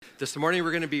This morning we're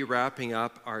going to be wrapping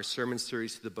up our sermon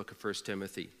series to the book of 1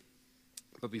 Timothy.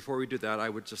 But before we do that, I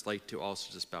would just like to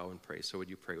also just bow and pray. So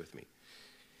would you pray with me?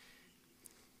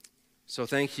 So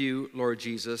thank you, Lord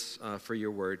Jesus, for your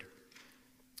word.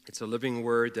 It's a living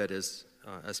word that is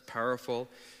as powerful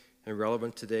and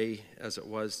relevant today as it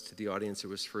was to the audience it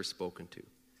was first spoken to.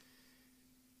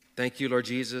 Thank you, Lord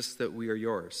Jesus, that we are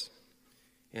yours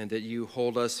and that you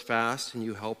hold us fast and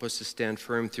you help us to stand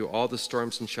firm through all the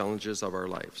storms and challenges of our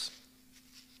lives.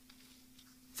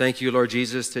 Thank you, Lord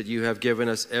Jesus, that you have given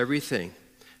us everything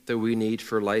that we need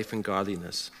for life and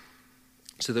godliness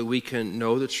so that we can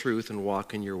know the truth and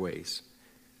walk in your ways.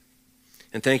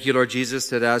 And thank you, Lord Jesus,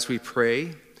 that as we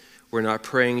pray, we're not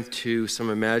praying to some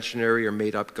imaginary or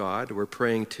made-up God. We're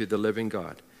praying to the living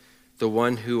God, the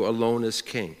one who alone is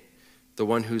king, the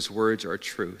one whose words are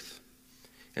truth.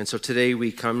 And so today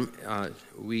we come,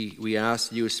 we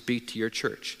ask you to speak to your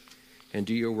church and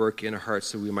do your work in our hearts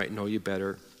so we might know you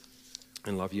better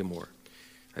and love you more.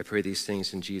 I pray these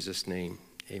things in Jesus' name.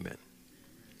 Amen.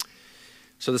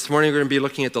 So this morning we're going to be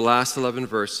looking at the last 11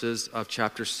 verses of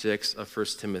chapter 6 of 1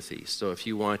 Timothy. So if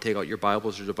you want to take out your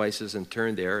Bibles or devices and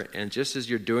turn there, and just as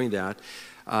you're doing that,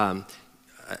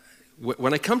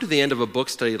 when I come to the end of a book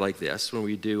study like this, when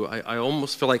we do, I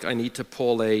almost feel like I need to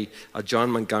pull a John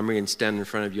Montgomery and stand in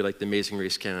front of you like the Amazing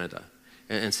Race Canada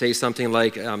and say something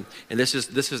like, and this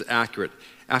is accurate,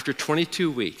 after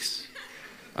 22 weeks,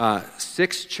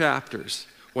 6 chapters,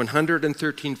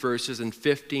 113 verses, and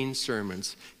 15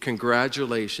 sermons,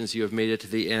 congratulations, you have made it to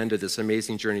the end of this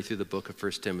amazing journey through the book of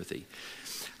 1 Timothy.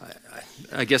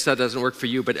 I guess that doesn't work for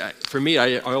you, but for me,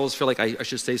 I always feel like I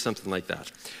should say something like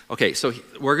that. Okay, so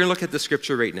we're going to look at the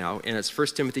scripture right now, and it's 1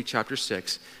 Timothy chapter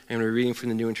 6, and we're reading from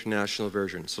the New International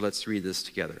Version. So let's read this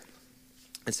together.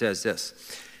 It says this,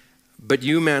 "But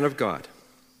you, man of God,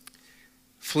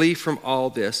 flee from all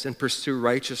this and pursue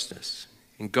righteousness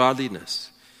and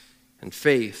godliness and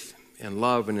faith and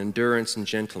love and endurance and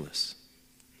gentleness.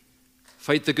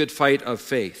 Fight the good fight of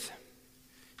faith.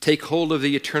 Take hold of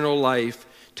the eternal life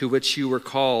to which you were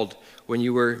called when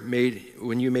you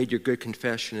made your good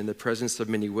confession in the presence of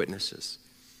many witnesses.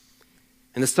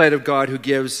 In the sight of God who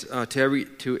gives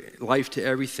life to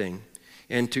everything,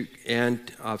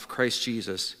 and of Christ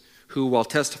Jesus, who while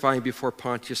testifying before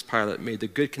Pontius Pilate made the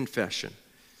good confession,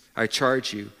 I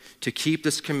charge you to keep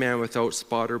this command without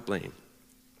spot or blame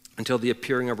until the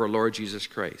appearing of our Lord Jesus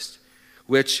Christ,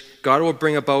 which God will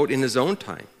bring about in his own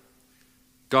time.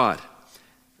 God,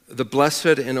 the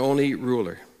blessed and only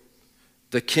ruler,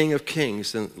 the King of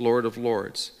kings and Lord of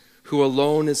lords, who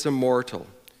alone is immortal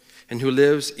and who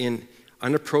lives in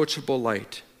unapproachable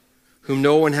light, whom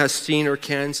no one has seen or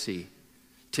can see,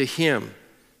 to him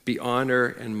be honor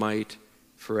and might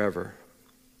forever.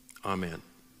 Amen.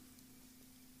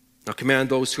 Now command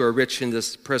those who are rich in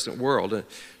this present world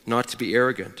not to be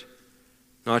arrogant,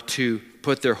 not to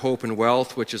put their hope in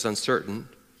wealth, which is uncertain,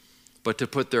 but to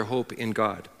put their hope in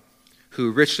God,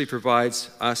 who richly provides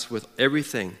us with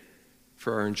everything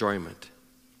for our enjoyment.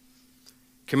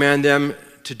 Command them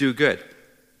to do good,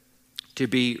 to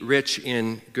be rich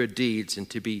in good deeds, and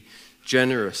to be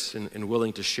generous and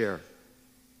willing to share.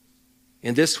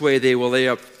 In this way, they will lay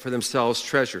up for themselves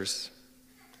treasures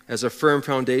as a firm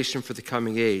foundation for the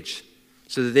coming age,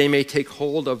 so that they may take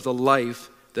hold of the life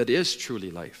that is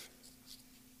truly life.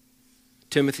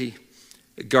 Timothy,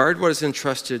 guard what has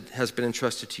been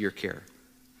entrusted to your care.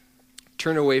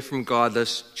 Turn away from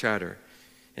godless chatter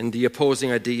and the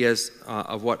opposing ideas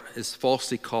of what is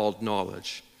falsely called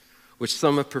knowledge, which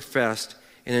some have professed,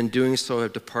 and in doing so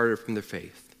have departed from the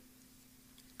faith.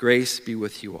 Grace be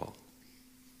with you all."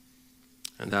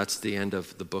 And that's the end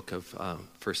of the book of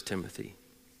 1 Timothy.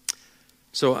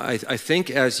 So I think,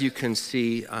 as you can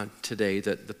see today,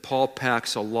 that Paul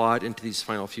packs a lot into these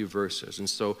final few verses. And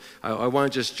so I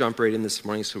want to just jump right in this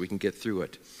morning so we can get through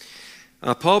it.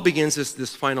 Paul begins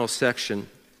this final section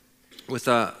with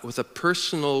a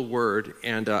personal word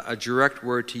and a direct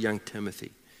word to young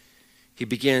Timothy. He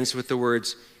begins with the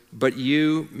words, "But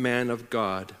you, man of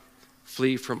God,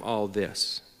 flee from all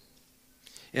this."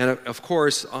 And of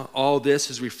course, all this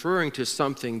is referring to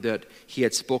something that he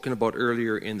had spoken about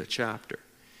earlier in the chapter.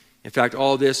 In fact,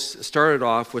 all this started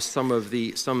off with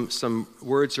some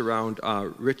words around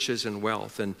riches and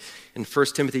wealth. And in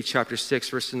 1 Timothy chapter 6,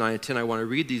 verses 9 and 10, I want to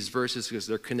read these verses because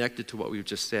they're connected to what we've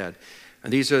just said.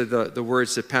 And these are the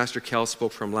words that Pastor Cal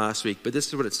spoke from last week. But this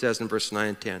is what it says in verse 9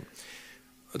 and 10.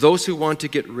 "Those who want to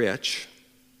get rich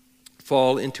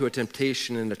fall into a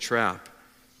temptation and a trap,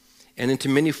 and into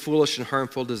many foolish and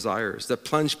harmful desires that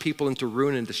plunge people into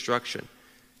ruin and destruction.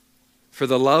 For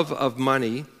the love of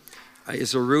money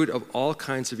is a root of all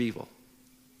kinds of evil.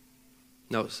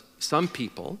 Now, some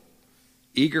people,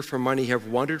 eager for money, have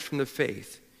wandered from the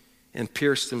faith and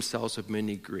pierced themselves with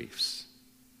many griefs.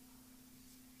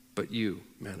 But you,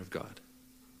 man of God,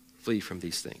 flee from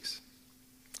these things.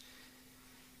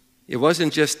 It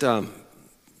wasn't just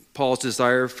Paul's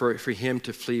desire for him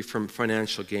to flee from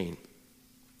financial gain.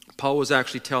 Paul was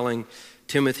actually telling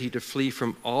Timothy to flee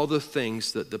from all the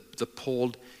things that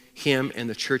pulled him and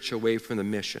the church away from the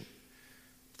mission.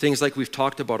 Things like we've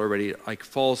talked about already, like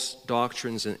false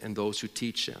doctrines and those who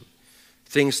teach them.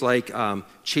 Things like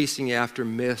chasing after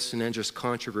myths and endless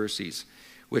controversies,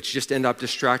 which just end up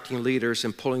distracting leaders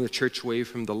and pulling the church away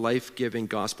from the life-giving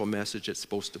gospel message it's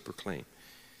supposed to proclaim.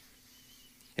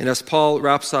 And as Paul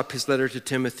wraps up his letter to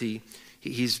Timothy,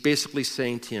 he's basically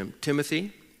saying to him,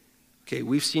 Timothy, okay,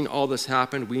 we've seen all this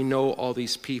happen. We know all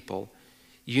these people.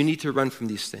 You need to run from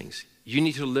these things. You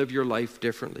need to live your life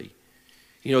differently.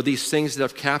 You know, these things that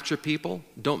have captured people,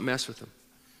 don't mess with them.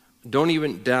 Don't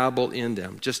even dabble in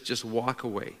them. Just walk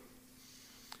away.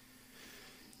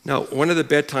 Now, one of the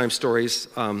bedtime stories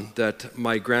that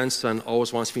my grandson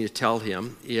always wants me to tell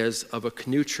him is of a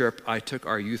canoe trip I took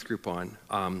our youth group on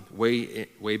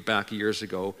way back years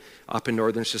ago up in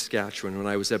northern Saskatchewan when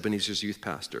I was Ebenezer's youth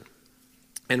pastor.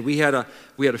 And we had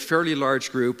a fairly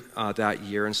large group that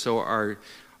year, and so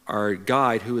our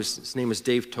guide, his name is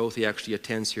Dave Toth, he actually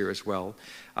attends here as well,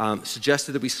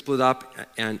 suggested that we split up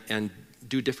and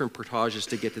do different portages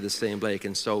to get to the same lake.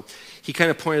 And so he kind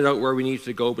of pointed out where we needed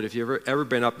to go. But if you've ever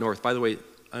been up north, by the way,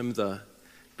 I'm the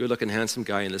good-looking, handsome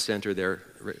guy in the center there,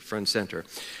 right front center.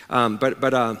 But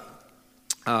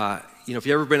you know, if you've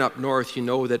ever been up north, you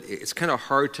know that it's kind of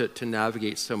hard to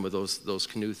navigate some of those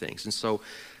canoe things. And so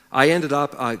I ended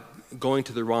up going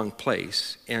to the wrong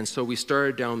place. And so we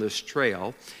started down this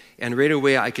trail. And right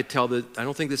away, I could tell that I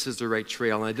don't think this is the right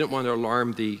trail. And I didn't want to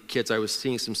alarm the kids. I was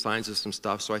seeing some signs of some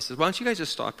stuff. So I said, why don't you guys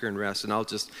just stop here and rest? And I'll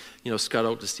just, scud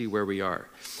out to see where we are.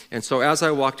 And so as I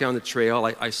walked down the trail,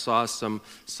 I saw some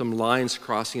lines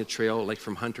crossing a trail, like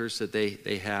from hunters that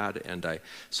they had. And I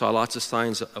saw lots of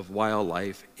signs of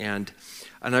wildlife. And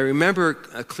I remember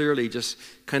clearly just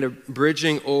kind of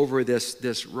bridging over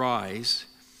this rise.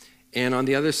 And on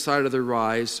the other side of the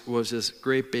rise was this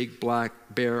great big black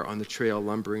bear on the trail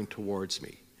lumbering towards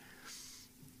me.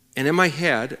 And in my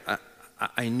head,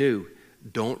 I knew,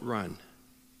 don't run.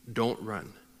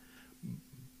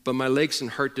 But my legs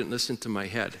and heart didn't listen to my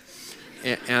head.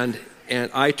 And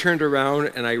I turned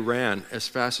around and I ran as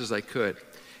fast as I could.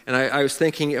 And I was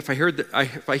thinking, if I hear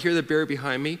the bear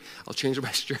behind me, I'll change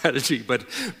my strategy. But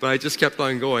I just kept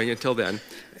on going until then.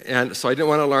 And so I didn't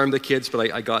want to alarm the kids,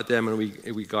 but I got them, and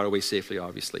we got away safely,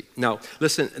 obviously. Now,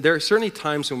 listen, there are certainly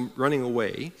times when running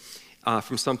away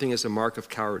from something is a mark of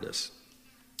cowardice.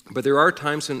 But there are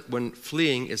times when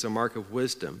fleeing is a mark of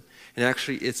wisdom, and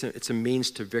actually it's a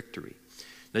means to victory.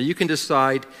 Now, you can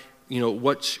decide,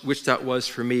 which that was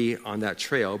for me on that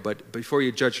trail, but before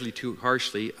you judge me too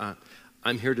harshly,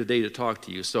 I'm here today to talk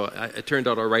to you, so it turned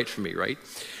out all right for me, right?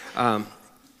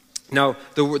 Now,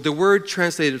 the word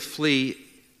translated flee,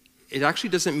 it actually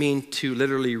doesn't mean to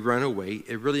literally run away.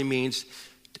 It really means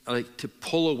to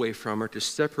pull away from or to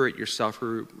separate yourself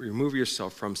or remove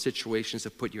yourself from situations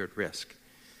that put you at risk.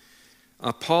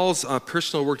 Paul's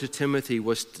personal work to Timothy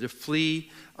was to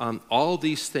flee all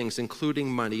these things, including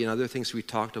money and other things we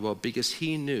talked about, because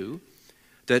he knew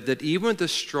that even the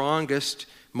strongest,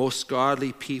 most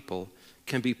godly people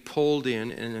can be pulled in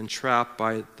and entrapped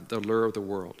by the lure of the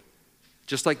world,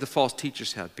 just like the false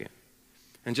teachers have been.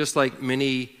 And just like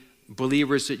many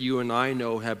believers that you and I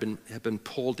know have been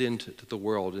pulled into the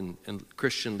world and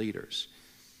Christian leaders.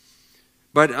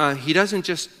 But he doesn't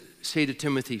just say to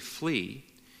Timothy, flee.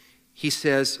 He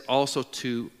says also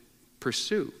to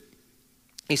pursue.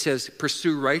 He says,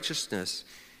 pursue righteousness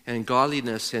and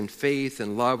godliness and faith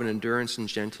and love and endurance and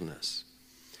gentleness.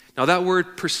 Now that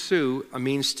word pursue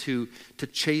means to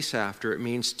chase after. It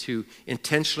means to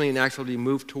intentionally and actively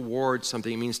move towards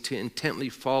something. It means to intently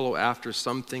follow after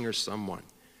something or someone.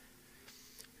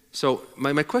 So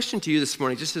my question to you this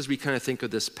morning, just as we kind of think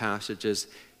of this passage, is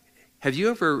have you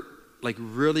ever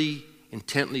really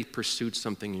intently pursued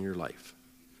something in your life?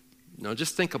 Now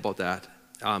just think about that.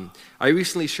 I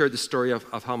recently shared the story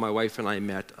of how my wife and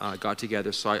I got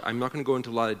together, so I'm not going to go into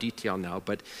a lot of detail now,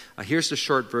 but here's the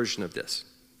short version of this.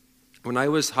 When I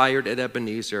was hired at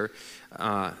Ebenezer,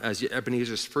 as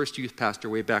Ebenezer's first youth pastor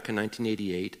way back in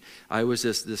 1988, I was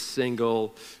this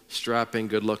single, strapping,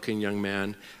 good-looking young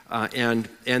man. And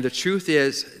the truth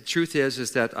is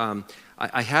that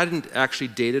I hadn't actually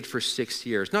dated for 6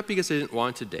 years. Not because I didn't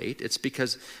want to date. It's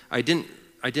because I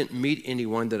didn't meet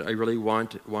anyone that I really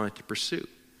wanted to pursue.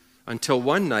 until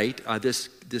one night,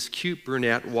 this cute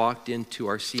brunette walked into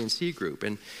our CNC group.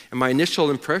 And my initial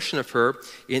impression of her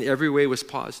in every way was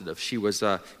positive. She was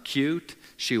cute,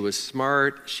 she was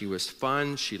smart, she was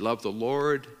fun, she loved the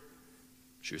Lord,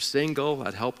 she was single,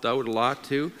 that helped out a lot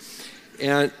too.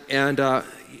 And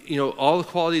all the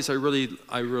qualities I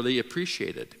really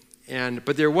appreciated.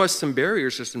 But there was some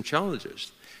barriers or some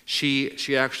challenges.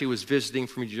 She actually was visiting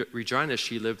from Regina.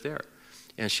 She lived there.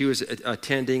 And she was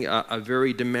attending a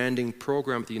very demanding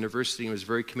program at the university and was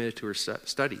very committed to her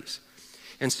studies.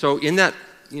 And so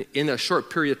in a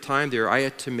short period of time there, I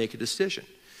had to make a decision.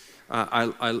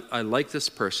 I like this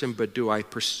person, but do I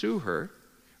pursue her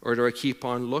or do I keep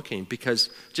on looking? Because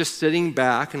just sitting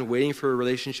back and waiting for a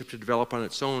relationship to develop on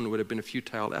its own would have been a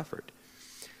futile effort.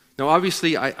 Now,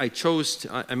 obviously, I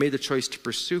made the choice to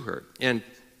pursue her, and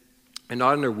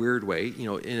not in a weird way,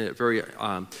 in a very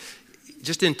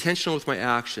just intentional with my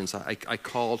actions. I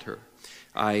called her.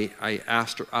 I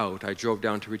asked her out. I drove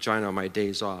down to Regina on my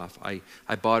days off. I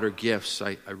bought her gifts.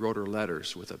 I wrote her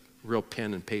letters with a real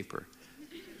pen and paper.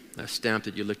 A stamp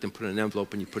that you licked and put in an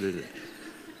envelope and you put it in.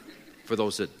 For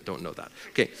those that don't know that.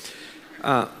 Okay.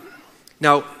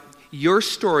 Now, your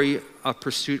story of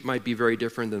pursuit might be very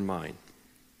different than mine.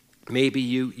 Maybe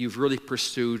you've really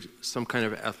pursued some kind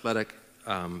of athletic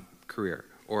career,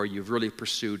 or you've really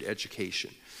pursued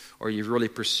education, or you've really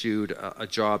pursued a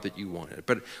job that you wanted.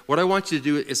 But what I want you to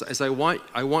do is I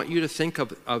want you to think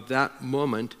of that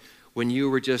moment when you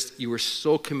were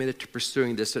so committed to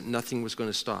pursuing this that nothing was going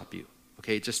to stop you.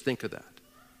 Okay, just think of that.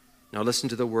 Now listen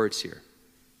to the words here.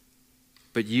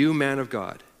 But you, man of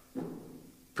God,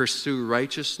 pursue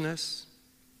righteousness,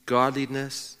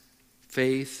 godliness,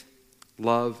 faith,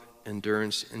 love,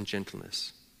 endurance, and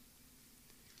gentleness.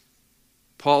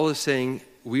 Paul is saying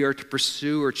we are to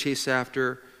pursue or chase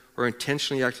after or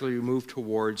intentionally actively move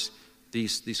towards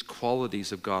these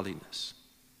qualities of godliness.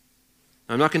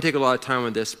 Now, I'm not going to take a lot of time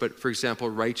on this, but for example,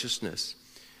 righteousness,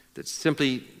 that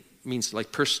simply means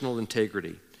like personal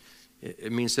integrity.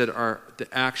 It means that the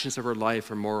actions of our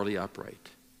life are morally upright.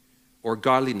 Or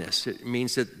godliness, it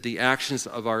means that the actions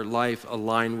of our life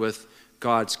align with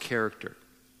God's character.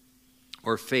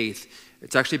 Or faith,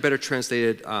 it's actually better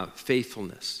translated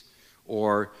faithfulness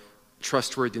or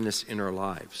trustworthiness in our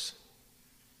lives.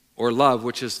 Or love,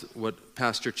 which is what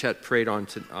Pastor Chet prayed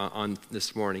on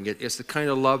this morning. It's the kind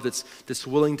of love that's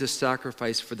willing to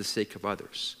sacrifice for the sake of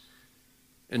others.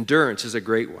 Endurance is a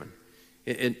great one.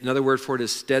 Another word for it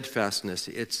is steadfastness.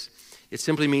 It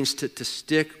simply means to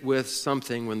stick with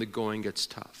something when the going gets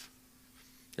tough.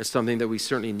 It's something that we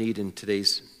certainly need in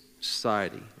today's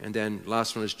society. And then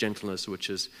last one is gentleness, which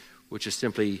is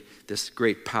simply this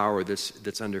great power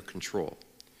that's under control.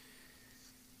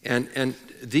 And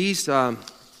these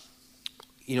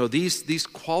these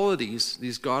qualities,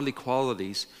 these godly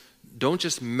qualities, don't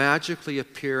just magically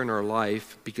appear in our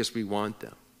life because we want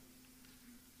them.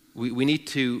 We need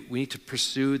to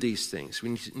pursue these things.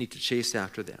 We need to chase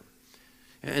after them.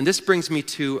 And this brings me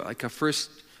to like a first,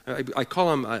 I call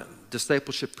them a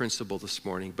discipleship principle this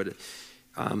morning, but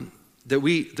that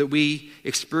we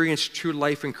experience true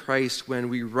life in Christ when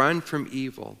we run from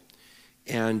evil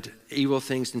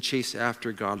things and chase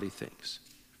after godly things.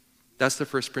 That's the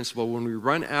first principle. When we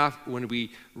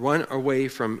run away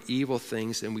from evil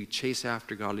things and we chase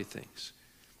after godly things,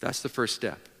 that's the first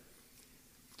step.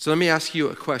 So let me ask you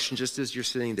a question just as you're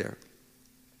sitting there.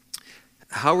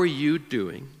 How are you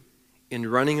doing in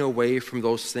running away from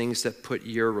those things that put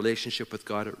your relationship with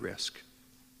God at risk?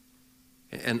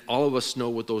 And all of us know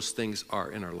what those things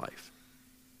are in our life.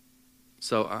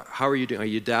 So how are you doing? Are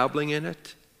you dabbling in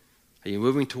it? Are you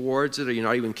moving towards it? Are you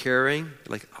not even caring?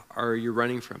 Are you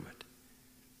running from it?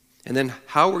 And then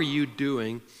how are you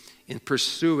doing in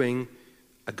pursuing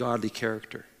a godly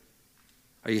character?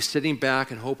 Are you sitting back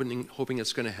and hoping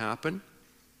it's going to happen?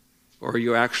 Or are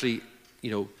you actually,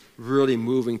 really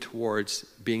moving towards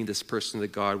being this person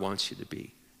that God wants you to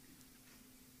be?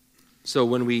 So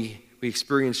when we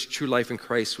experience true life in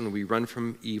Christ, when we run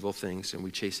from evil things and we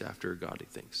chase after godly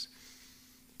things.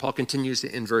 Paul continues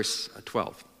in verse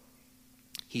 12.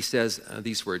 He says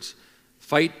these words,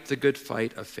 "Fight the good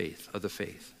fight of the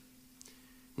faith."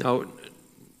 Now,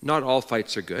 not all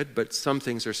fights are good, but some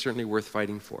things are certainly worth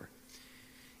fighting for.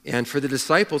 And for the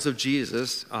disciples of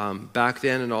Jesus, back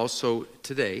then and also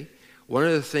today, one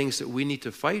of the things that we need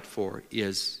to fight for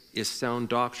is sound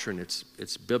doctrine.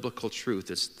 It's biblical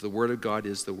truth. It's the Word of God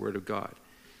is the Word of God.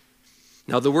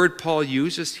 Now, the word Paul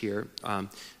uses here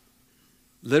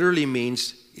literally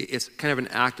means, it's kind of an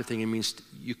active thing. It means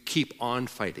you keep on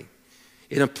fighting.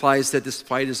 It implies that this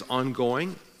fight is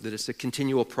ongoing, that it's a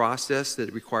continual process, that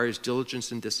it requires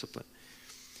diligence and discipline.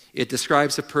 It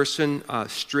describes a person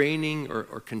straining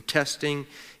or contesting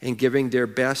and giving their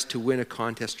best to win a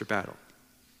contest or battle.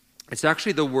 It's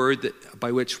actually the word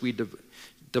by which we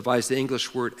devise the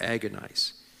English word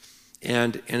agonize.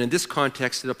 And in this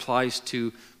context, it applies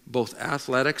to both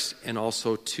athletics and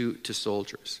also to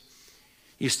soldiers.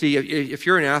 You see, if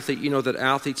you're an athlete, you know that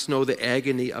athletes know the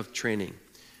agony of training.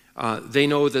 They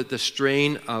know that the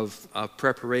strain of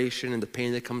preparation and the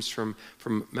pain that comes from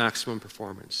maximum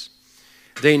performance.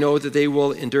 They know that they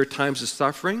will endure times of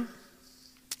suffering,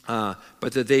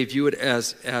 but that they view it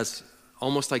as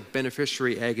almost like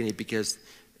beneficiary agony because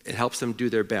it helps them do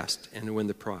their best and win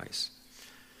the prize.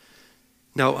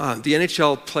 Now, the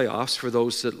NHL playoffs, for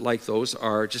those that like those,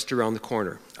 are just around the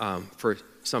corner for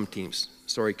some teams.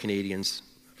 Sorry, Canadians,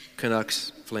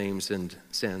 Canucks, Flames, and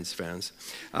Sens fans.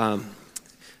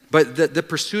 But the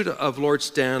pursuit of Lord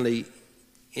Stanley,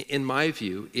 in my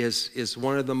view, is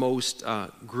one of the most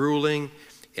grueling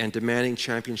and demanding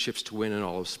championships to win in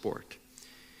all of sport.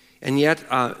 And yet,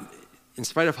 in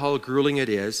spite of how grueling it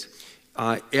is,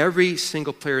 every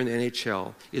single player in the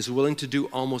NHL is willing to do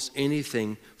almost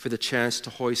anything for the chance to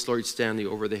hoist Lord Stanley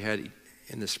over the head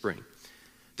in the spring.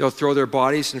 They'll throw their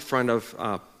bodies in front of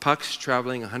pucks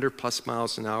traveling 100+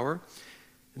 miles an hour.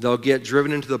 They'll get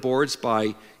driven into the boards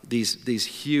by these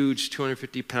huge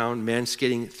 250-pound men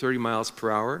skating 30 miles per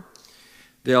hour.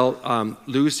 They'll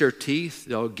lose their teeth.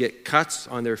 They'll get cuts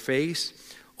on their face,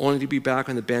 only to be back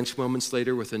on the bench moments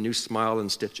later with a new smile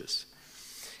and stitches.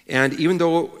 And even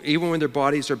when their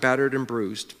bodies are battered and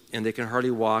bruised and they can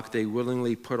hardly walk, they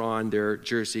willingly put on their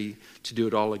jersey to do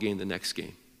it all again the next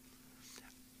game.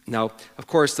 Now, of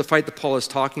course, the fight that Paul is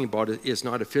talking about is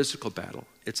not a physical battle.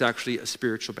 It's actually a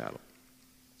spiritual battle.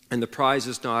 And the prize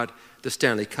is not the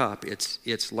Stanley Cup.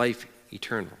 It's life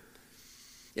eternal.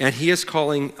 And he is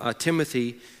calling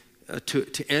Timothy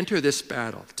to enter this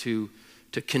battle, to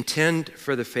contend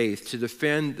for the faith, to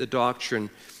defend the doctrine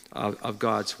of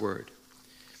God's word.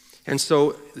 And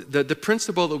so the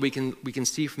principle that we can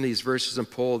see from these verses and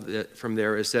pull from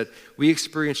there is that we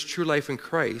experience true life in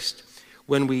Christ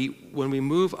when we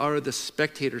move out of the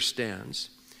spectator stands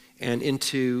and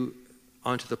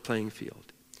onto the playing field.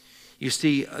 You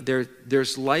see,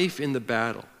 there's life in the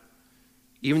battle.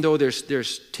 Even though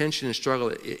there's tension and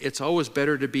struggle, it's always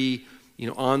better to be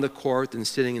on the court than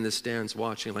sitting in the stands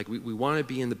watching. Like we want to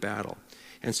be in the battle.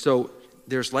 And so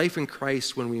there's life in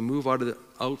Christ when we move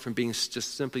out from being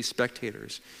just simply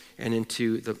spectators and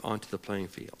onto the playing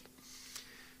field.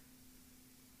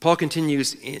 Paul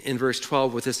continues in verse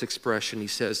 12 with this expression. He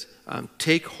says,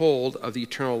 "Take hold of the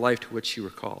eternal life to which you were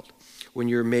called, when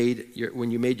you made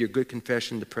your good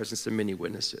confession in the presence of many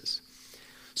witnesses."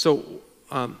 So,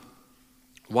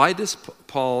 why does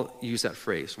Paul use that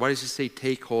phrase? Why does he say,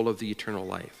 "Take hold of the eternal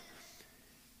life"?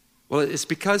 Well, it's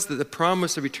because the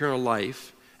promise of eternal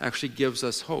life actually gives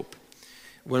us hope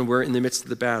when we're in the midst of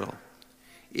the battle.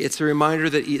 It's a reminder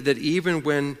that even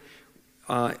when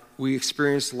we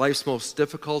experience life's most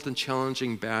difficult and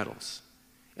challenging battles,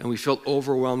 and we feel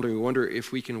overwhelmed and we wonder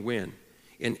if we can win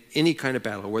in any kind of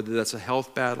battle, whether that's a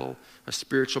health battle, a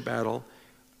spiritual battle,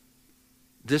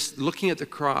 this looking at the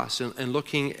cross and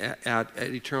looking at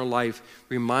eternal life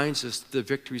reminds us the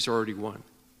victory's already won.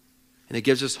 And it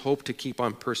gives us hope to keep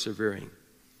on persevering.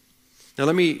 Now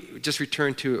let me just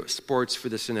return to sports for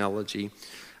this analogy.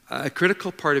 A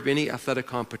critical part of any athletic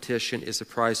competition is the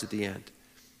prize at the end.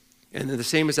 And the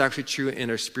same is actually true in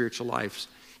our spiritual lives.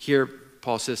 Here,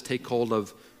 Paul says, take hold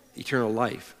of eternal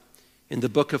life. In the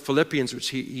book of Philippians, which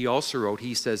he also wrote,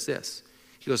 he says this.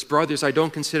 He goes, "Brothers, I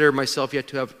don't consider myself yet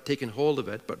to have taken hold of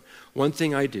it, but one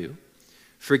thing I do,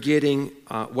 forgetting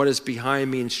what is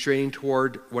behind me and straining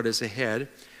toward what is ahead,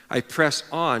 I press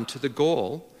on to the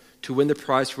goal to win the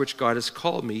prize for which God has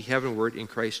called me heavenward in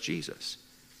Christ Jesus."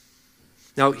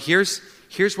 Now, here's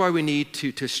why we need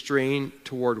to strain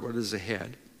toward what is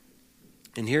ahead.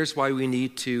 And here's why we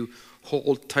need to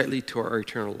hold tightly to our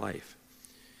eternal life.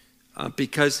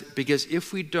 Because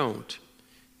if we don't,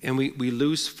 and we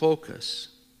lose focus,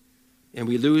 and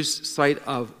we lose sight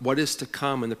of what is to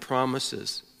come and the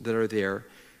promises that are there,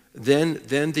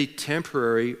 then the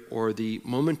temporary or the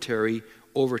momentary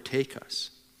overtake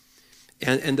us.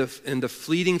 And the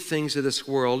fleeting things of this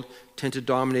world tend to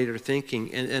dominate our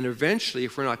thinking. And eventually,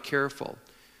 if we're not careful,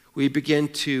 we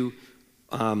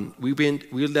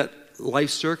let life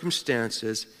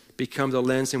circumstances become the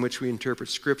lens in which we interpret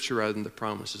Scripture rather than the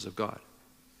promises of God.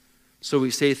 So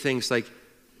we say things like,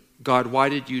 "God, why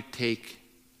did you take?"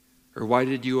 Or "Why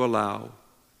did you allow?"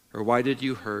 Or "Why did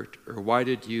you hurt?" Or "Why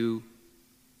did you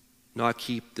not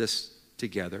keep this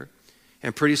together?"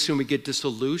 And pretty soon we get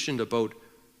disillusioned about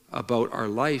about our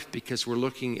life because we're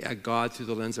looking at God through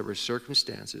the lens of our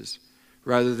circumstances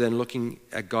rather than looking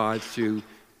at God through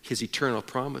his eternal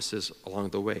promises along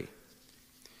the way.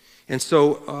 And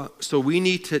so we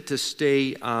need to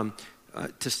stay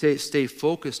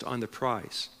focused on the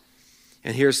prize.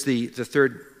 And here's the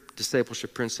third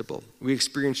discipleship principle. We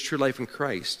experience true life in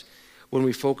Christ when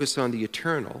we focus on the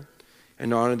eternal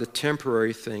and not on the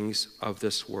temporary things of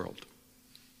this world.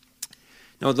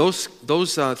 Now, those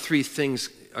three things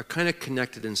are kind of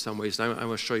connected in some ways, and I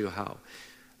will show you how.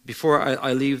 Before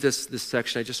I leave this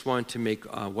section, I just want to make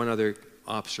one other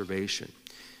observation.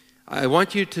 I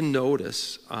want you to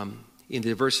notice in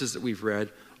the verses that we've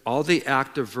read all the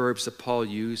active verbs that Paul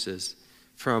uses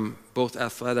from both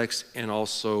athletics and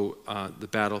also the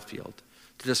battlefield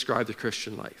to describe the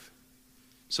Christian life.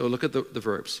 So look at the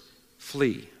verbs: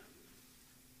 flee,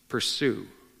 pursue,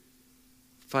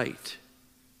 fight,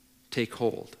 take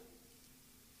hold.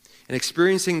 And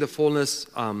experiencing the fullness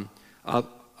of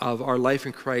our life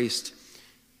in Christ,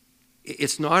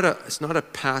 it's not a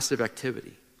passive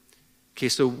activity. Okay,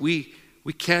 so we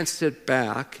can't sit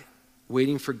back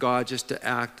waiting for God just to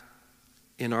act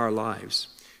in our lives.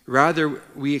 Rather,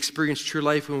 we experience true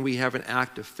life when we have an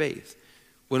act of faith,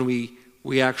 when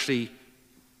we actually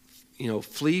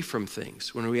flee from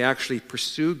things, when we actually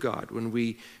pursue God, when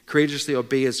we courageously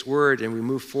obey his word and we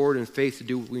move forward in faith to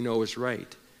do what we know is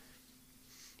right.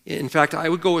 In fact, I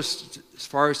would go as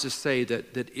far as to say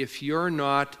that if you're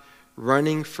not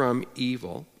running from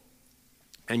evil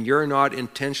and you're not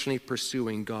intentionally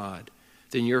pursuing God,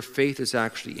 then your faith is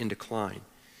actually in decline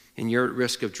and you're at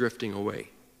risk of drifting away.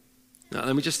 Now,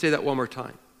 let me just say that one more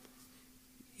time.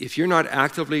 If you're not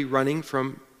actively running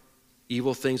from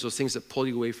evil things, those things that pull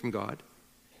you away from God,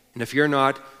 and if you're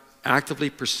not actively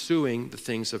pursuing the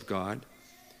things of God,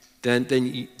 then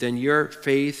your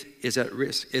faith is at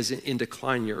risk, is in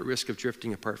decline. You're at risk of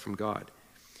drifting apart from God.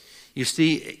 You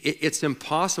see, it's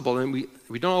impossible, and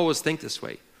we don't always think this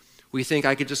way. We think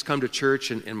I could just come to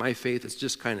church and my faith is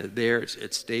just kind of there,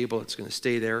 it's stable, it's going to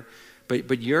stay there.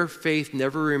 But your faith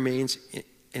never remains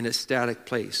in a static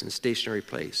place, in a stationary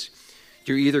place.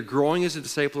 You're either growing as a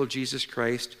disciple of Jesus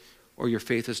Christ or your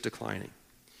faith is declining.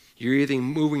 You're either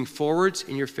moving forwards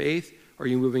in your faith or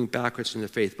you're moving backwards in the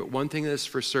faith. But one thing that's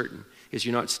for certain is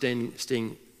you're not staying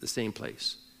the same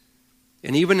place.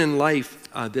 And even in life,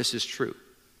 this is true.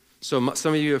 So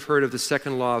some of you have heard of the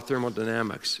second law of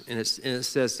thermodynamics, and it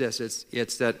says this.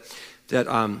 It's that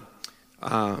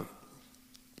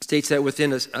states that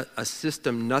within a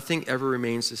system, nothing ever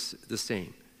remains the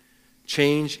same.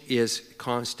 Change is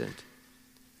constant.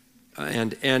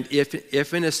 And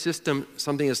if in a system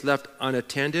something is left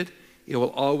unattended, it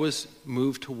will always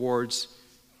move towards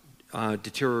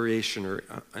deterioration or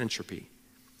entropy.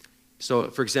 So,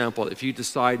 for example, if you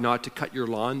decide not to cut your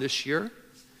lawn this year,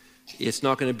 it's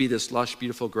not going to be this lush,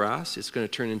 beautiful grass. It's going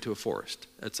to turn into a forest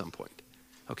at some point.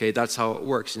 Okay, that's how it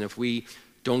works. And if we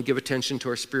don't give attention to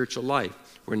our spiritual life,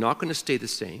 we're not going to stay the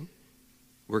same.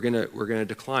 We're going to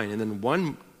decline. And then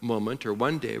one moment or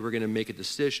one day, we're going to make a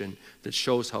decision that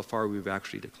shows how far we've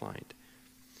actually declined.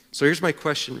 So here's my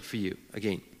question for you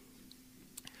again.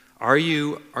 Are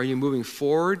you moving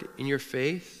forward in your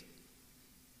faith,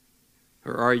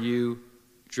 or are you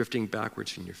drifting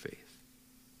backwards in your faith?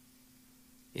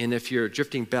 And if you're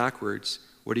drifting backwards,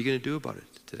 what are you going to do about it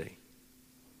today?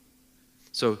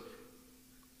 So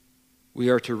we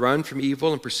are to run from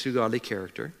evil and pursue godly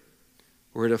character.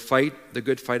 We're to fight the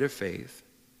good fight of faith,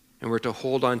 and we're to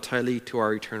hold on tightly to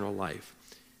our eternal life.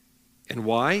 And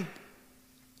why?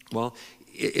 Well,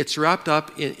 it's wrapped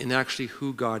up in actually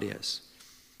who God is.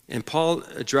 And Paul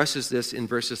addresses this in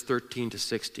verses 13 to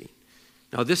 16.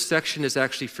 Now, this section is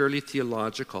actually fairly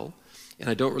theological, and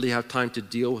I don't really have time to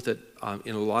deal with it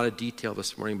in a lot of detail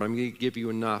this morning, but I'm going to give you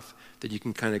enough that you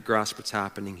can kind of grasp what's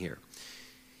happening here.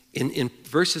 In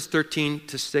verses 13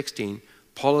 to 16,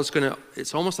 Paul is going to,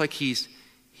 it's almost like he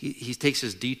takes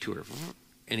his detour,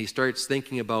 and he starts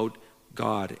thinking about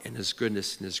God and his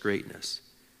goodness and his greatness.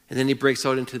 And then he breaks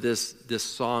out into this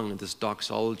song, this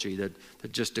doxology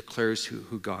that just declares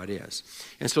who God is.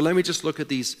 And so let me just look at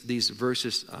these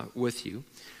verses with you.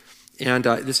 And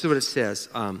this is what it says.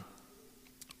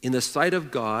 In the sight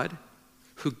of God,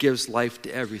 who gives life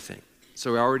to everything.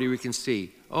 So already we can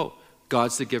see,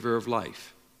 God's the giver of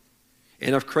life.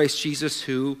 And of Christ Jesus,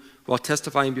 who, while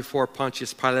testifying before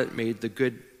Pontius Pilate, made the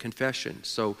good confession.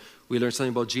 So we learn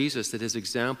something about Jesus, that his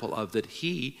example of that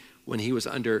he, when he was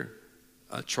under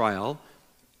trial,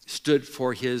 stood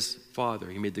for his Father.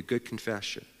 He made the good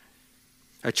confession.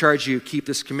 I charge you, keep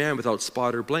this command without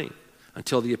spot or blame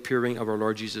until the appearing of our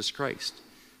Lord Jesus Christ.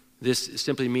 This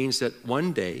simply means that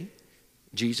one day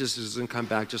Jesus is going to come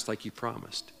back just like he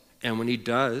promised. And when he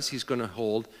does, he's going to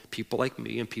hold people like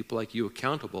me and people like you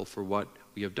accountable for what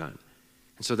we have done.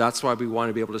 And so that's why we want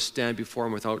to be able to stand before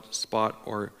him without spot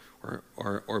or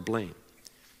blame.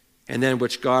 And then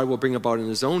which God will bring about in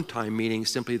his own time, meaning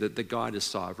simply that the God is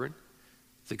sovereign.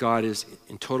 The God is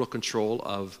in total control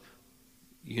of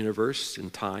universe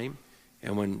and time,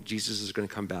 and when Jesus is going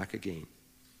to come back again.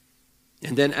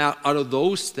 And then out of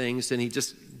those things, then he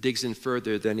just digs in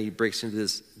further, then he breaks into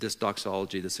this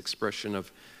doxology, this expression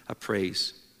of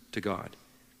praise to God.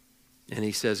 And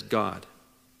he says, God,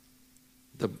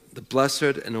 the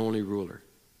blessed and only ruler,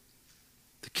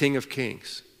 the King of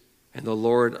kings and the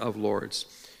Lord of lords,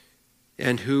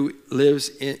 and who lives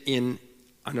in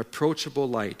unapproachable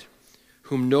light,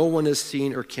 whom no one has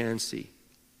seen or can see.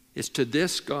 It's to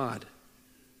this God,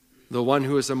 the one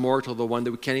who is immortal, the one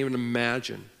that we can't even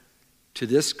imagine, to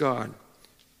this God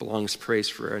belongs praise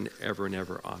forever and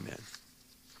ever. Amen.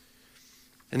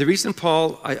 And the reason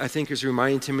Paul, I think, is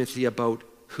reminding Timothy about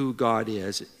who God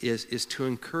is to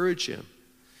encourage him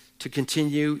to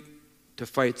continue to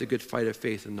fight the good fight of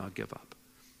faith and not give up.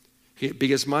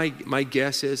 Because my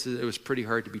guess is that it was pretty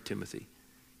hard to be Timothy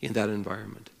in that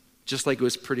environment, just like it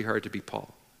was pretty hard to be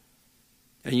Paul.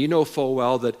 And you know full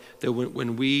well that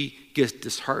when we get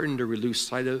disheartened or we lose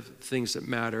sight of things that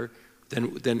matter,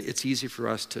 then it's easy for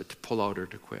us to pull out or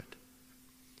to quit.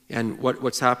 And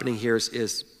what's happening here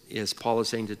is Paul is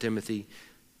saying to Timothy,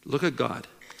 look at God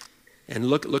and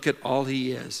look at all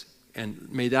he is,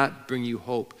 and may that bring you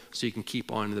hope so you can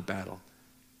keep on in the battle.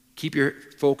 Keep your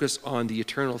focus on the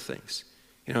eternal things,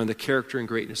 on the character and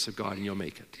greatness of God, and you'll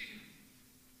make it.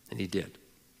 And he did.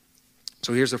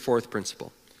 So here's the fourth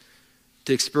principle.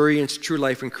 To experience true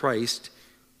life in Christ,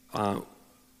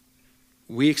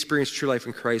 we experience true life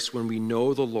in Christ when we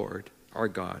know the Lord, our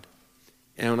God.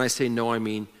 And when I say know, I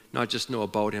mean not just know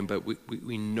about him, but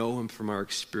we know him from our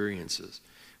experiences.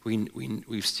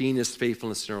 We've seen his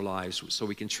faithfulness in our lives, so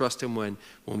we can trust him when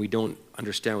we don't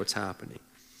understand what's happening.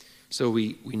 So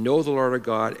we know the Lord our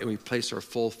God, and we place our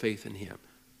full faith in him.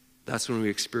 That's when we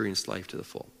experience life to the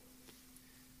full.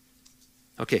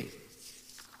 Okay.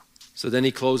 So then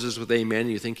he closes with amen,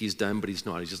 and you think he's done, but he's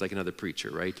not. He's just like another preacher,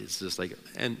 right? It's just like,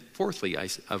 and fourthly,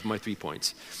 of my 3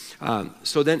 points.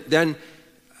 So then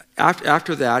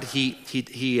after that,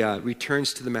 he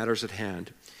returns to the matters at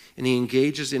hand, and he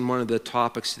engages in one of the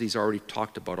topics that he's already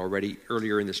talked about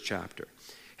earlier in this chapter.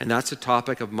 And that's the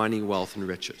topic of money, wealth, and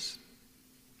riches.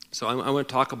 So I'm going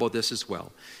to talk about this as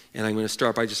well. And I'm going to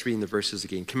start by just reading the verses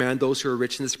again. Command those who are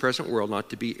rich in this present world not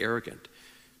to be arrogant,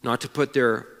 not to put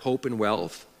their hope in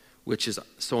wealth, which is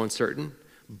so uncertain,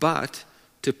 but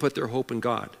to put their hope in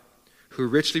God, who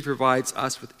richly provides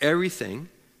us with everything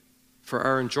for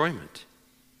our enjoyment.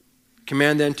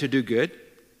 Command them to do good,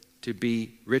 to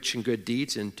be rich in good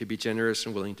deeds, and to be generous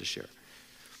and willing to share.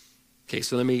 Okay,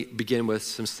 so let me begin with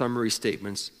some summary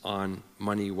statements on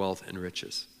money, wealth, and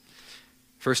riches.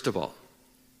 First of all,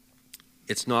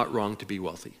 it's not wrong to be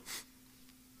wealthy.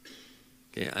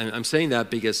 Okay, I'm saying that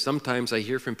because sometimes I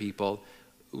hear from people,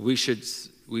 we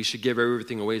should give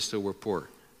everything away so we're poor.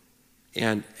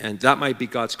 And that might be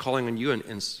God's calling on you, and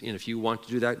if you want to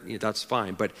do that, that's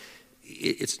fine. But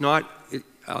it's not,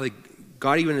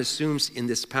 God even assumes in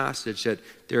this passage that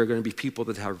there are going to be people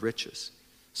that have riches.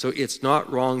 So it's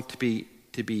not wrong to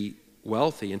be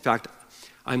wealthy. In fact,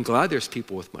 I'm glad there's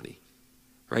people with money,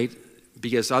 right?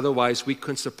 Because otherwise we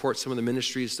couldn't support some of the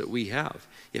ministries that we have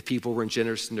if people weren't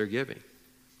generous in their giving.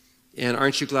 And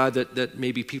aren't you glad that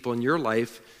maybe people in your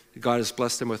life, God has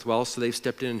blessed them with wealth, so they've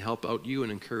stepped in and helped out you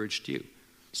and encouraged you.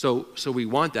 So we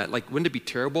want that. Like, wouldn't it be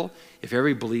terrible if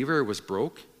every believer was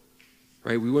broke?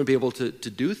 Right? We wouldn't be able to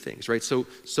do things, right? So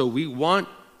we want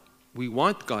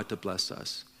God to bless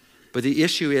us. But the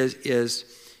issue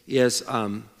is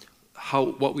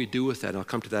what we do with that. And I'll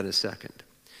come to that in a second.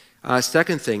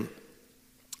 Second thing,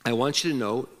 I want you to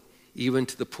know, even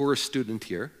to the poorest student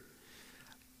here,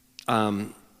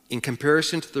 in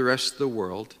comparison to the rest of the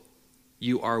world,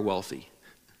 you are wealthy.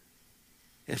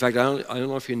 In fact, I don't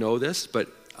know if you know this, but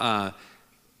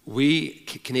we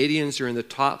Canadians are in the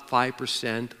top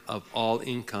 5% of all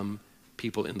income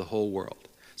people in the whole world.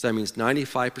 So that means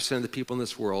 95% of the people in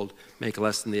this world make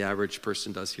less than the average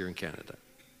person does here in Canada.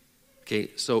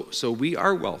 Okay, so we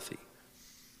are wealthy.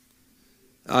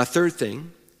 Third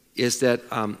thing is that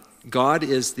God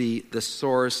is the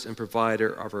source and provider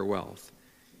of our wealth.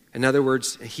 In other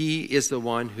words, he is the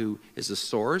one who is the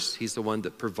source. He's the one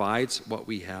that provides what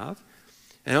we have.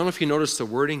 And I don't know if you notice the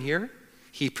wording here.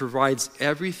 He provides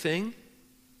everything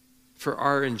for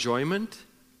our enjoyment.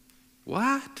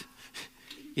 What?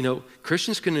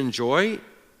 Christians can enjoy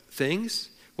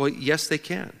things. Well, yes, they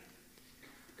can.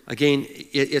 Again,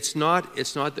 it's not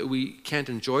that we can't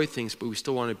enjoy things, but we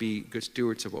still want to be good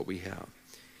stewards of what we have.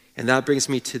 And that brings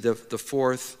me to the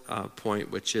fourth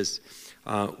point, which is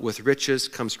with riches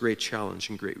comes great challenge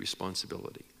and great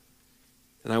responsibility.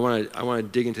 And I want to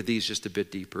dig into these just a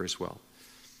bit deeper as well.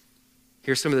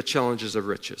 Here's some of the challenges of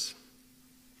riches.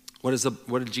 What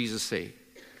did Jesus say?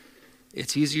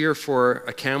 It's easier for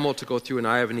a camel to go through an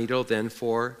eye of a needle than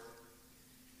for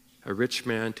a rich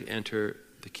man to enter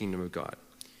the kingdom of God.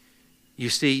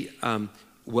 You see,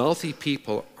 wealthy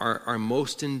people are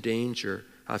most in danger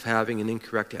of having an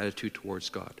incorrect attitude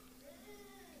towards God.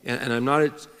 And I'm not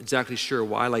exactly sure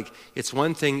why. Like, it's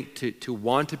one thing to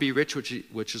want to be rich,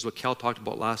 which is what Kel talked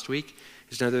about last week.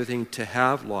 It's another thing to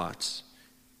have lots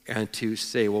and to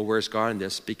say, well, where's God in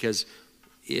this? Because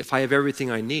if I have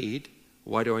everything I need,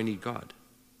 why do I need God?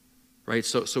 Right?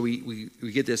 So we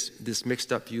get this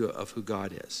mixed up view of who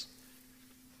God is.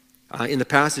 In the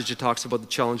passage, it talks about the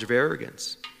challenge of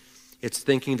arrogance. It's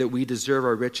thinking that we deserve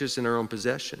our riches and our own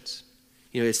possessions.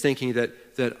 It's thinking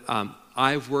that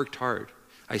I've worked hard.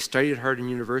 I studied hard in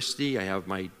university. I have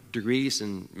my degrees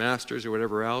and masters or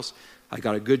whatever else. I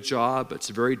got a good job. It's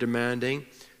very demanding.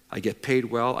 I get paid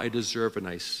well. I deserve a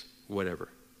nice whatever.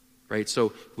 Right?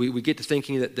 So we get to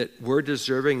thinking that we're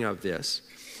deserving of this.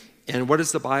 And what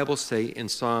does the Bible say in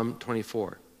Psalm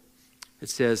 24? It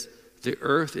says, the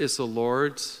earth is the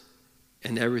Lord's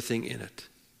and everything in it.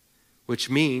 Which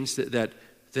means that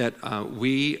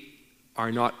we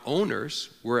are not owners.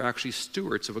 We're actually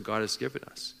stewards of what God has given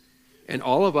us. And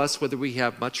all of us, whether we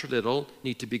have much or little,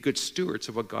 need to be good stewards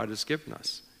of what God has given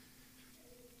us.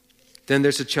 Then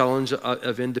there's a challenge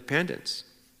of independence.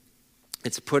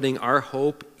 It's putting our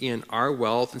hope in our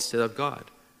wealth instead of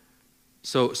God.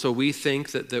 So we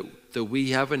think that we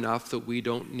have enough, that we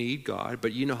don't need God,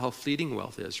 but you know how fleeting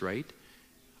wealth is, right?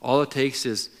 All it takes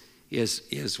is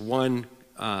one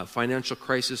financial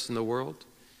crisis in the world,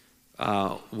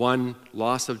 one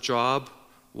loss of job,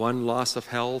 one loss of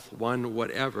health, one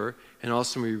whatever, and all of a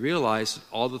sudden we realize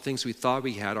all the things we thought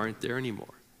we had aren't there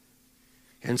anymore.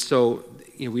 And so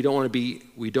we don't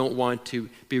want to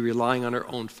be relying on our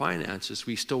own finances.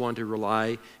 We still want to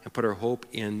rely and put our hope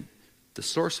in the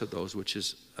source of those, which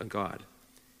is God.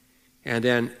 And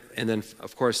then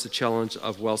of course the challenge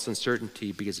of wealth's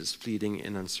uncertainty, because it's fleeting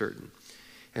and uncertain.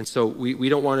 And so we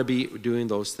don't want to be doing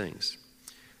those things.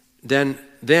 Then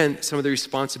some of the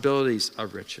responsibilities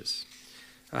of riches.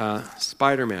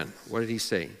 Spider-Man, what did he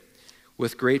say?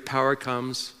 With great power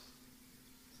comes,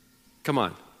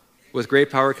 with great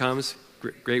power comes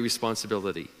great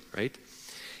responsibility, right?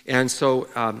 And so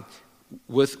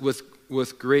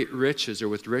with great riches, or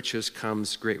with riches,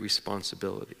 comes great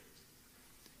responsibility.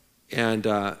 And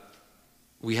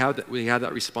we have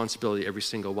that responsibility, every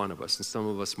single one of us, and some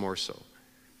of us more so.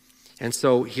 And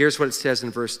so here's what it says in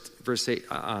verse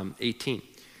 18.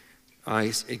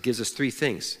 It gives us three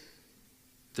things.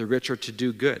 The rich are to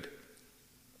do good.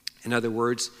 In other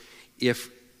words,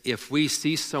 if we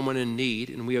see someone in need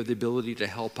and we have the ability to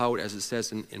help out, as it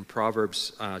says in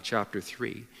Proverbs chapter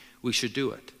 3, we should do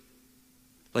it.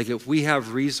 Like if we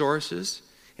have resources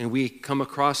and we come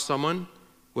across someone,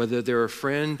 whether they're a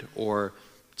friend or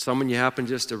someone you happen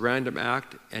just a random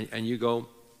act, and you go,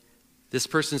 this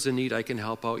person's in need, I can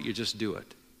help out, you just do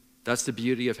it. That's the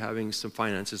beauty of having some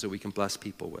finances that we can bless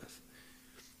people with.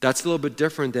 That's a little bit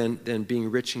different than being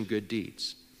rich in good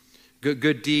deeds.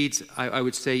 Good deeds, I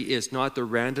would say, is not the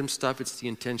random stuff, it's the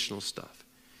intentional stuff.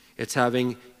 It's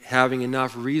having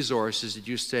enough resources that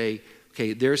you say,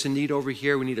 okay, there's a need over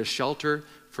here, we need a shelter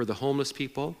for the homeless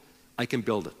people, I can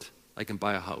build it. I can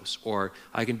buy a house, or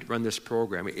I can run this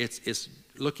program. It's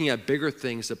looking at bigger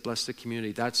things that bless the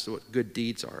community. That's what good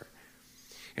deeds are.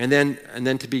 And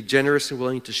then to be generous and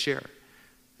willing to share.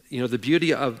 The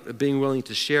beauty of being willing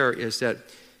to share is that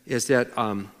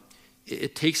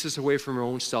it takes us away from our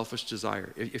own selfish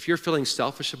desire. If you're feeling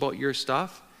selfish about your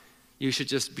stuff, you should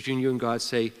just, between you and God,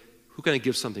 say, who can I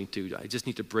give something to? I just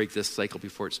need to break this cycle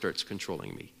before it starts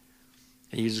controlling me.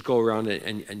 And you just go around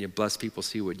and you bless people,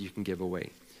 see what you can give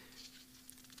away.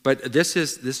 But this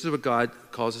is what God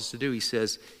calls us to do. He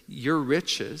says, your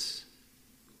riches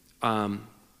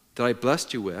that I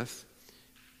blessed you with,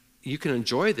 you can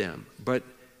enjoy them, but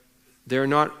they're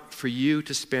not for you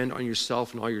to spend on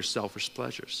yourself and all your selfish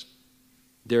pleasures.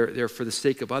 They're for the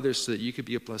sake of others so that you could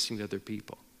be a blessing to other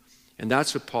people. And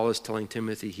that's what Paul is telling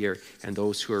Timothy here and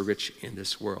those who are rich in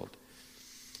this world.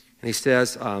 And he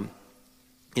says,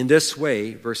 in this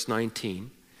way, verse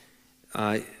 19,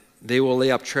 they will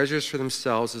lay up treasures for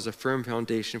themselves as a firm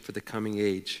foundation for the coming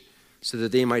age, so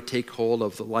that they might take hold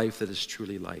of the life that is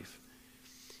truly life.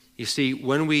 You see,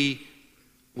 when we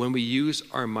when we use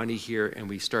our money here and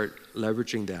we start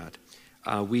leveraging that,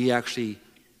 we actually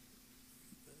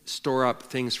store up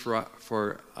things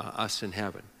for us in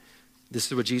heaven. This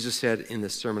is what Jesus said in the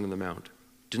Sermon on the Mount.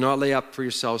 Do not lay up for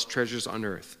yourselves treasures on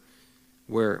earth,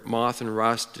 where moth and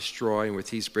rust destroy and where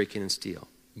thieves break in and steal.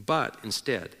 But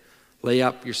instead, lay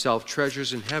up yourself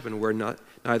treasures in heaven, where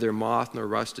neither moth nor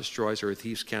rust destroys, or where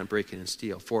thieves can't break in and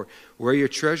steal. For where your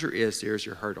treasure is, there is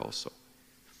your heart also.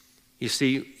 You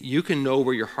see, you can know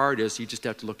where your heart is. You just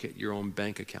have to look at your own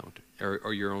bank account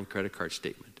or your own credit card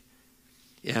statement.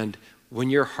 And when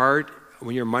your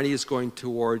money is going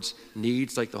towards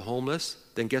needs like the homeless,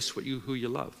 then guess who you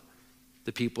love?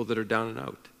 The people that are down and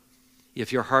out.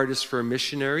 If your heart is for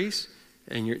missionaries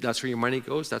and that's where your money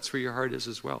goes, that's where your heart is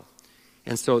as well.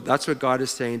 And so that's what God is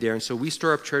saying there. And so we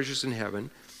store up treasures in heaven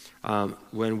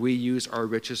when we use our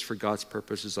riches for God's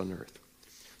purposes on earth.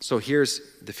 So here's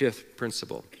the fifth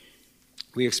principle.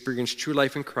 We experience true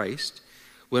life in Christ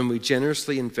when we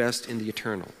generously invest in the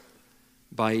eternal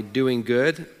by doing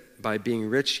good, by being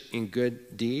rich in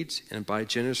good deeds, and by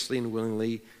generously and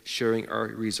willingly sharing our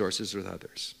resources with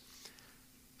others.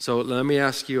 So let me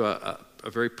ask you a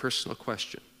very personal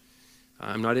question.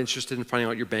 I'm not interested in finding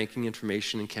out your banking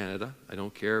information in Canada. I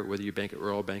don't care whether you bank at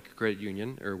Royal Bank or Credit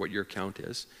Union or what your account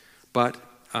is. But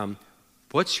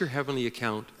what's your heavenly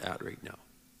account at right now?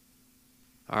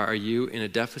 Are you in a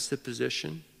deficit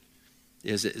position?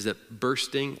 Is it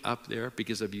bursting up there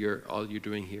because of all you're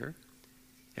doing here?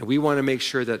 And we want to make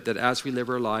sure that as we live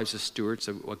our lives as stewards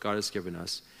of what God has given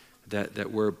us,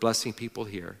 that we're blessing people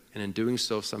here. And in doing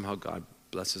so, somehow God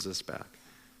blesses us back.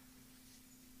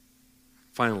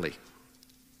 Finally,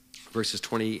 verses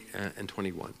 20 and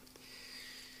 21.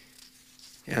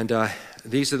 And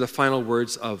these are the final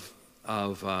words of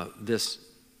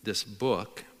this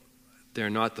book. They're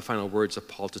not the final words of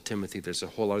Paul to Timothy. There's a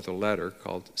whole other letter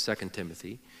called 2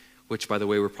 Timothy, which, by the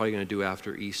way, we're probably going to do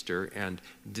after Easter. And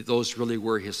those really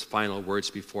were his final words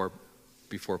before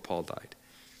Paul died.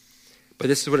 But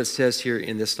this is what it says here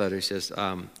in this letter. It says,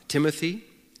 Timothy,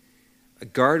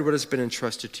 guard what has been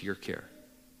entrusted to your care.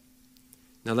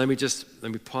 Now let me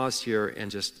pause here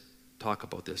and just talk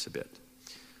about this a bit.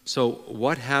 So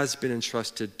what has been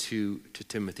entrusted to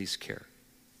Timothy's care?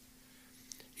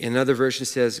 In another version it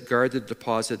says, guard the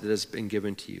deposit that has been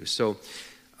given to you. So,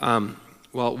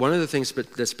 one of the things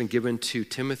that's been given to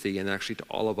Timothy, and actually to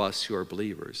all of us who are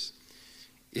believers,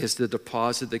 is the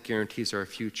deposit that guarantees our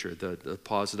future, the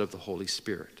deposit of the Holy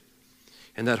Spirit.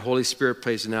 And that Holy Spirit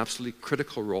plays an absolutely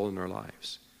critical role in our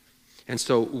lives. And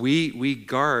so we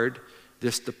guard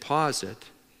this deposit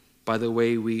by the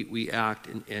way we act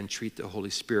and treat the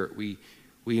Holy Spirit. We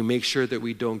make sure that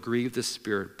we don't grieve the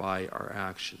Spirit by our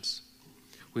actions.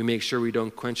 We make sure we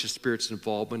don't quench the Spirit's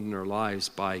involvement in our lives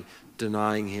by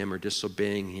denying him or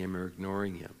disobeying him or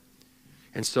ignoring him.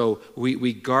 And so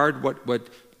we guard what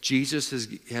Jesus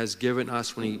has given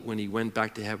us when he went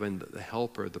back to heaven, the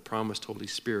helper, the promised Holy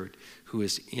Spirit, who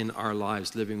is in our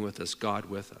lives, living with us, God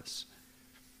with us.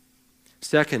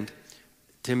 Second,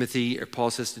 Paul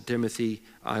says to Timothy,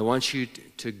 I want you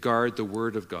to guard the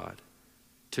Word of God,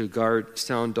 to guard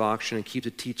sound doctrine and keep the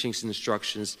teachings and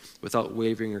instructions without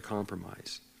wavering or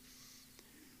compromise.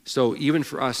 So even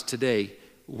for us today,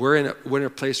 we're in a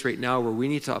place right now where we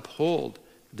need to uphold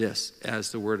this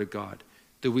as the Word of God.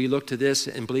 That we look to this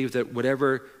and believe that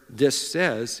whatever this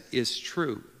says is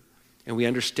true, and we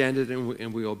understand it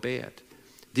and we obey it.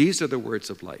 These are the words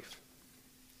of life.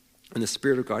 And the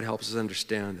Spirit of God helps us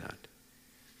understand that.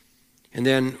 And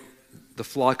then the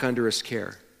flock under his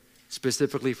care.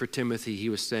 Specifically for Timothy, he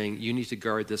was saying, you need to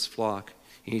guard this flock.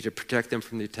 You need to protect them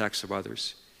from the attacks of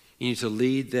others. You need to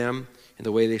lead them in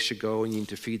the way they should go, and you need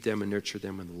to feed them and nurture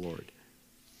them in the Lord.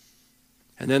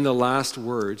 And then the last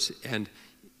words, and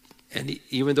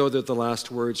even though they're the last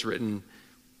words written,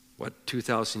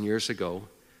 2,000 years ago,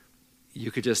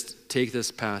 you could just take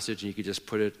this passage and you could just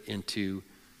put it into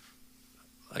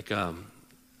like a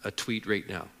tweet right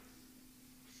now.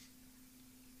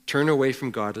 Turn away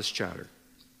from godless chatter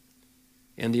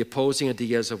and the opposing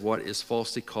ideas of what is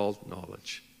falsely called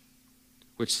knowledge,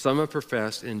 which some have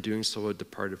professed, and in doing so have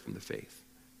departed from the faith.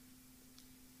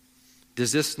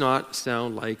 Does this not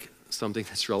sound like something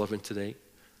that's relevant today?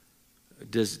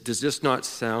 Does this not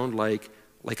sound like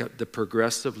the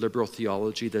progressive liberal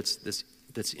theology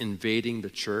that's invading the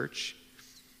church?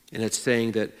 And it's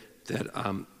saying that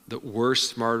we're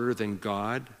smarter than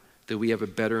God, that we have a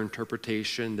better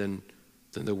interpretation than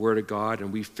the Word of God,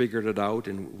 and we've figured it out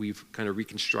and we've kind of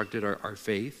reconstructed our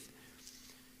faith.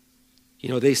 You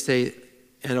know, they say,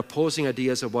 and opposing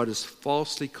ideas of what is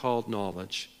falsely called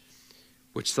knowledge,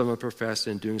 which some have professed,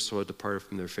 and in doing so have departed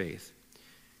from their faith.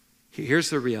 Here's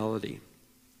the reality.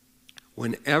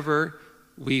 Whenever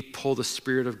we pull the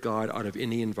Spirit of God out of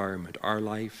any environment, our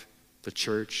life, the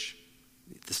church,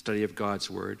 the study of God's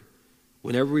Word,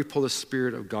 whenever we pull the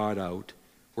Spirit of God out,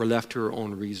 we're left to our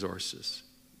own resources.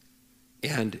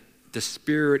 And the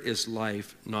Spirit is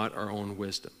life, not our own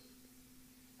wisdom.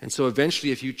 And so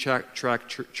eventually, if you track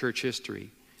church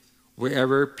history,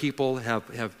 wherever people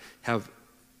have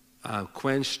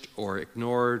quenched or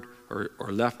ignored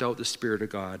or left out the Spirit of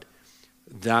God,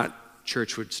 that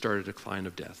church would start a decline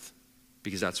of death,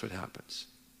 because that's what happens.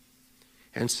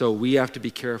 And so we have to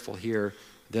be careful here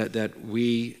that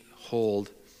we hold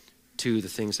to the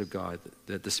things of God,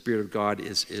 that the Spirit of God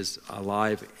is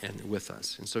alive and with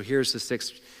us. And so here's the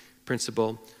sixth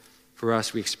principle for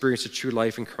us. We experience a true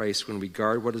life in Christ when we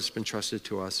guard what has been trusted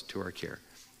to us to our care.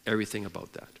 Everything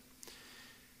about that.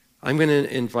 I'm going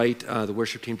to invite the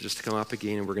worship team just to come up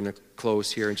again, and we're going to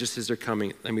close here. And just as they're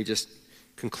coming, let me just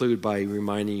conclude by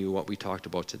reminding you what we talked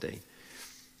about today.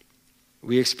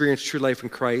 We experience true life in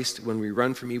Christ when we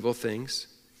run from evil things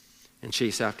and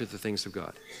chase after the things of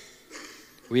God.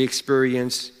 We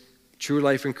experience true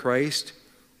life in Christ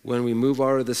when we move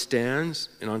out of the stands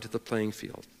and onto the playing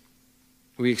field.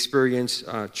 We experience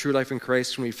true life in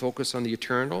Christ when we focus on the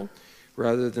eternal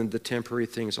rather than the temporary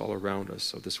things all around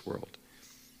us of this world.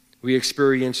 We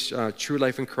experience true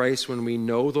life in Christ when we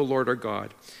know the Lord our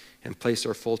God and place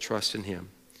our full trust in Him.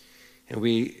 And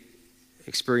we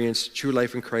experience true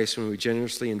life in Christ when we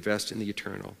generously invest in the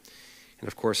eternal. And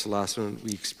of course, the last one,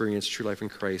 we experience true life in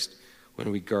Christ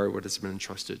when we guard what has been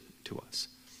entrusted to us.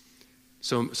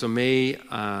 So may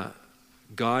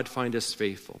God find us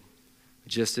faithful,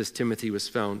 just as Timothy was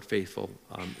found faithful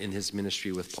in his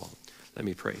ministry with Paul. Let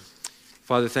me pray.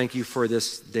 Father, thank you for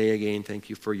this day again. Thank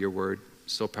you for your word,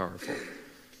 so powerful.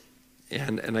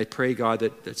 And I pray, God,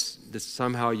 that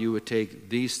somehow you would take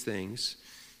these things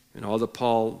and all that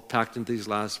Paul packed into these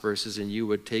last verses, and you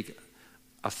would take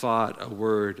a thought, a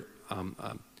word,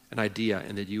 an idea,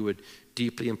 and that you would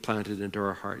deeply implant it into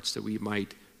our hearts that we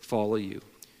might follow you.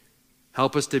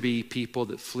 Help us to be people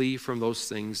that flee from those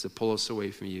things that pull us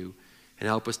away from you, and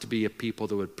help us to be a people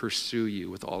that would pursue you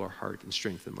with all our heart and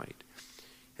strength and might.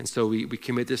 And so we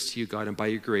commit this to you, God, and by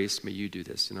your grace, may you do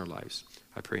this in our lives.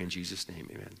 I pray in Jesus' name,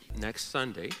 amen. Next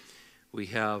Sunday, we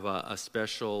have a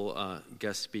special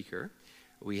guest speaker.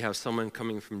 We have someone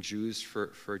coming from Jews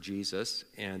for Jesus,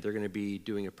 and they're going to be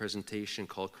doing a presentation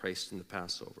called Christ in the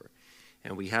Passover.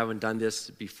 And we haven't done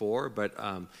this before, but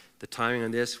the timing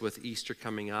on this with Easter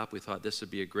coming up, we thought this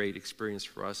would be a great experience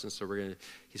for us. And so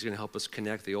he's going to help us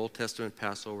connect the Old Testament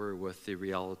Passover with the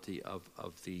reality of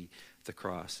the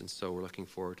cross. And so we're looking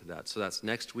forward to that. So that's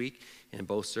next week in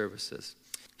both services.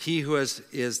 He who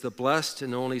is the blessed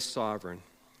and only sovereign,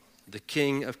 the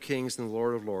King of kings and the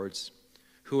Lord of lords,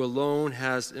 who alone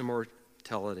has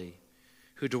immortality,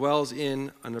 who dwells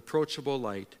in unapproachable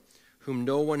light, whom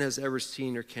no one has ever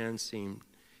seen or can see.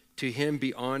 To him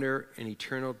be honor and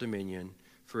eternal dominion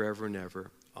forever and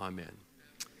ever. Amen.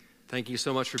 Thank you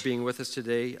so much for being with us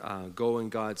today. Go in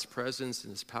God's presence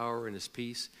and his power and his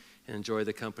peace, and enjoy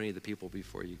the company of the people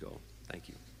before you go. Thank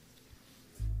you.